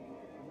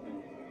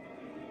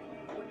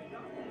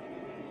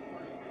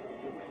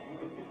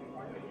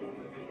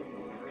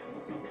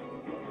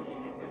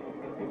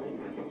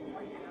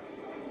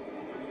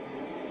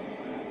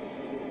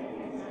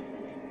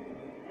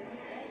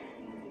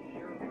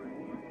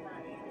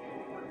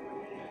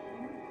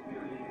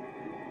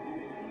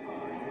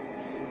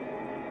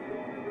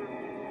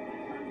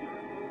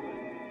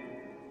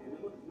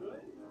 It looks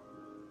good.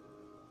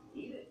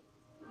 Eat it.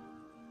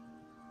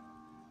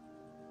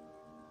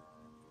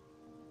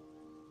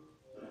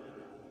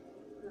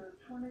 There are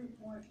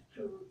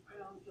 20.2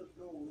 pounds of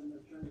gold in the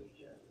treasure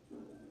chest.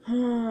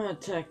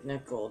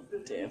 Technical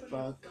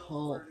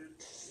difficult.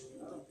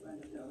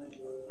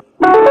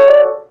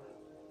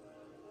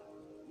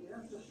 You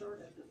have to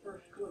start at the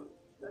first clue.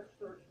 That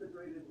starts the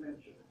great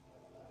adventure.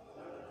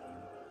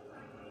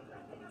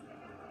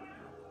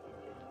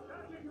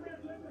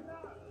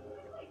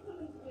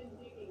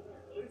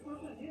 It's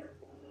nothing here.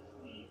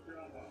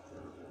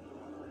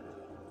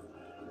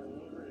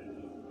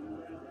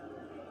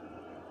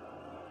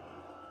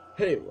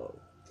 Halo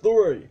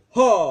 3.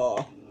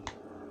 Ha!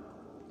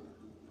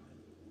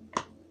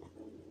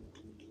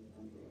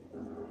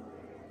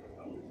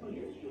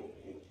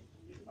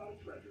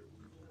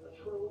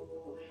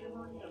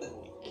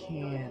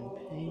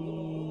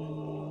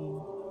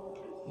 Campaign.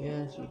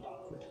 Yes, we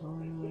took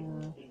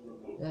Cortana.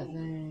 That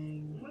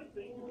thing.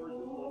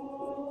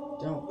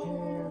 Don't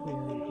care, we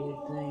already did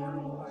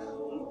things.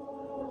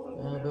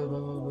 Boom, boom,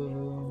 boom,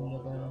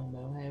 boom, boom,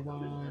 boom, hey,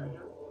 one.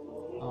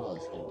 Oh,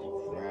 it's gonna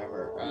take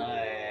forever.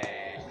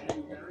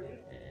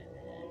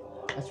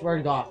 I swear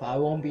to God, if I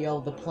won't be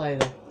able to play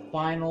the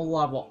final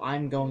level,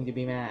 I'm going to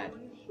be mad.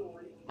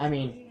 I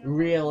mean,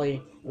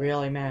 really,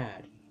 really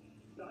mad.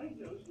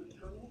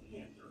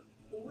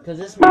 Because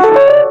this mission is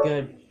a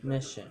good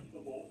mission.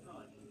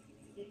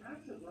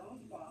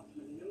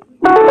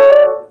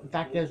 In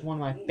fact, it's one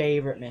of my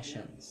favorite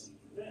missions.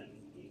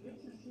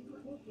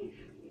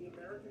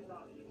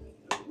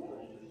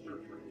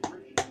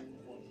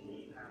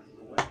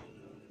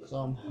 So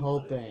I'm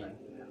hoping.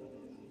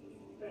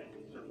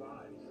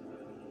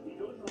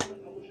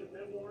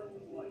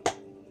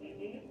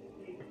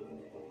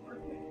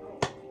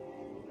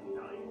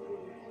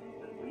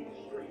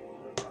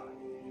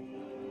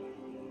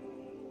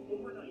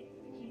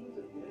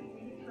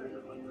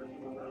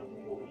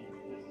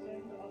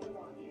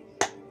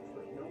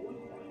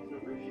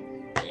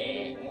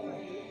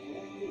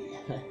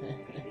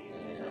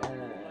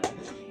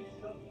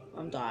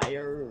 I'm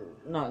tired.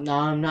 No,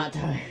 I'm not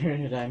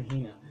tired. I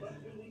mean,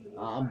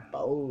 I'm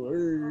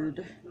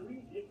bored.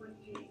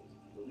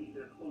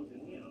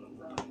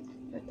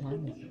 What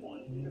time is it?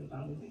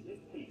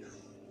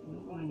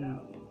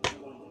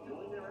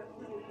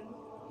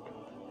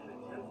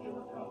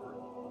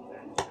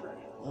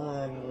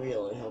 I'm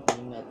really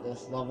hoping that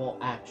this level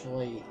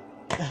actually...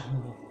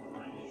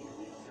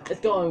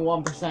 It's going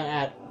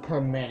 1%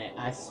 per minute,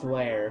 I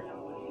swear.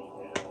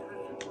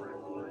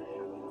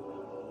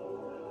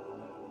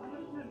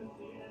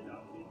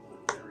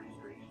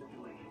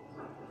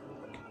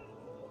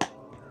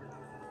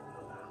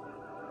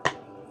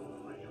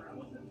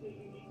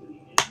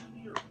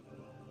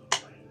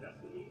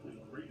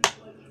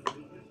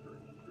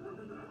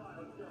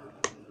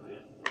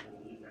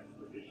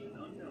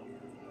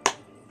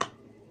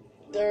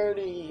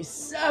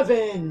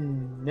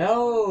 $37!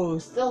 No,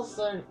 still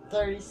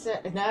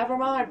 36. Never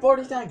mind,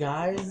 47,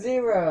 guys.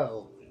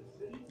 0.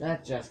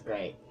 That's just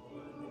great.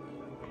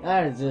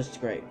 That is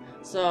just great.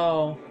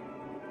 So,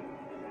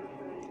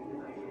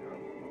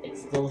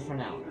 it's still for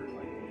now.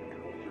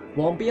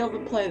 Won't be able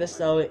to play this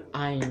though.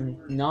 I'm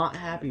not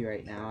happy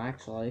right now,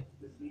 actually.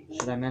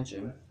 Should I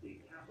mention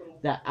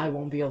that I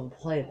won't be able to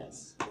play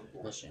this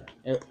mission?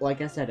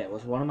 Like I said, it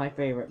was one of my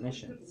favorite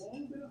missions.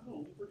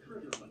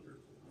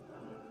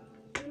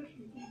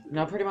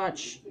 Now, pretty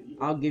much,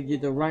 I'll give you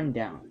the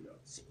rundown.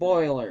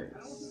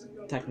 Spoilers,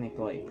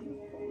 technically.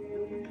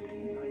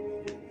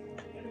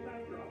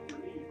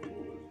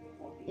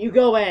 You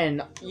go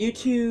in, you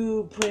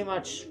two pretty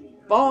much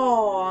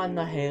fall on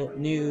the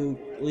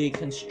newly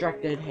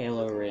constructed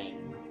Halo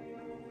ring.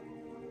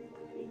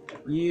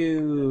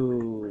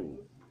 You...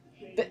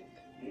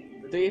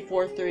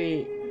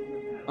 343,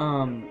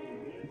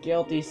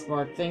 Guilty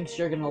Spark thinks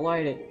you're gonna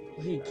light it.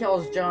 He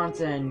kills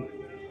Johnson.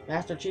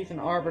 Master Chief and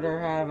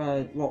Arbiter have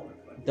a... Well,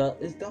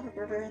 is the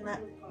Arbiter in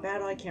that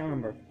battle? I can't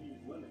remember.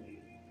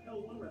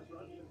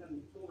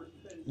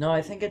 No,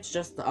 I think it's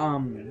just,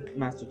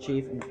 Master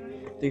Chief and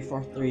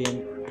 343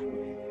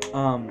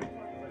 and,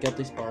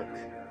 Guilty Spark.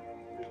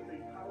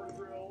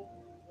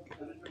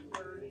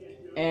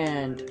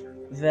 And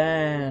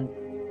then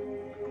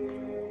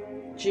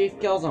Chief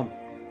kills him.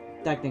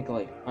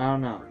 Technically, I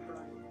don't know.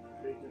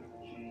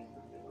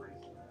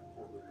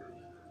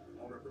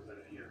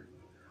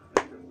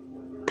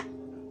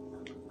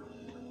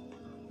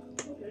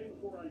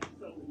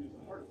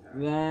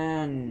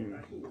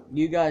 Then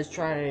you guys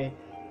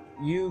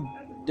you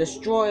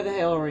destroy the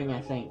Halo Ring, I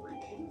think,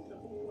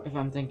 if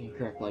I'm thinking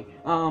correctly.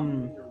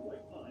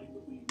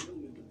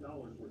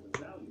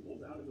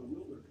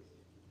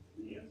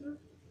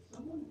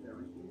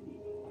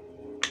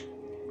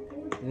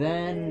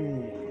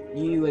 Then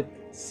you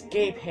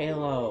escape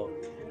Halo,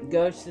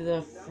 go to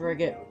the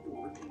frigate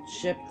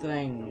ship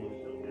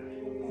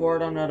thing,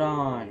 Fort on the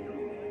Dawn.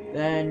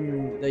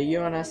 Then the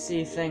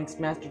UNSC thinks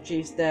Master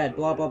Chief's dead,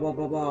 blah blah blah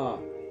blah blah.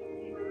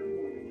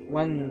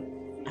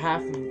 When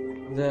half of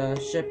the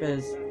ship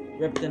is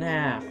ripped in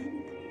half,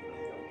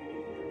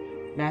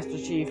 Master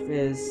Chief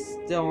is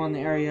still in the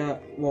area,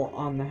 well,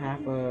 on the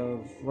half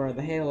of where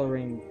the Halo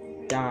Ring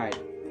died.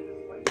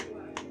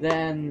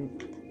 Then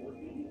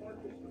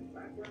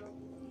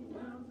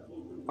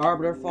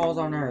Arbiter falls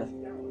on Earth.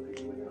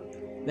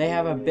 They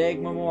have a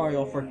big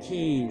memorial for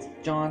Keyes,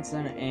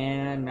 Johnson,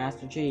 and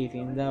Master Chief,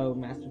 even though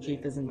Master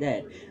Chief isn't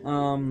dead.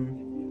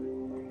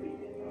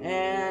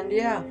 And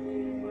yeah.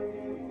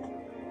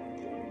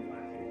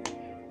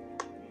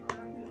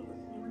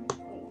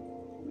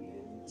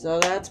 So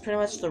that's pretty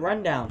much the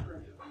rundown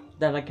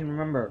that I can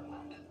remember.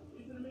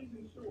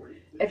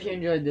 If you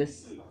enjoyed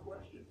this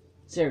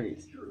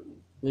series,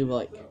 leave a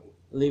like,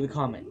 leave a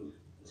comment,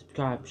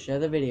 subscribe, share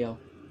the video,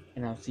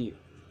 and I'll see you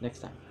next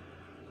time.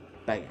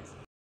 Bye guys.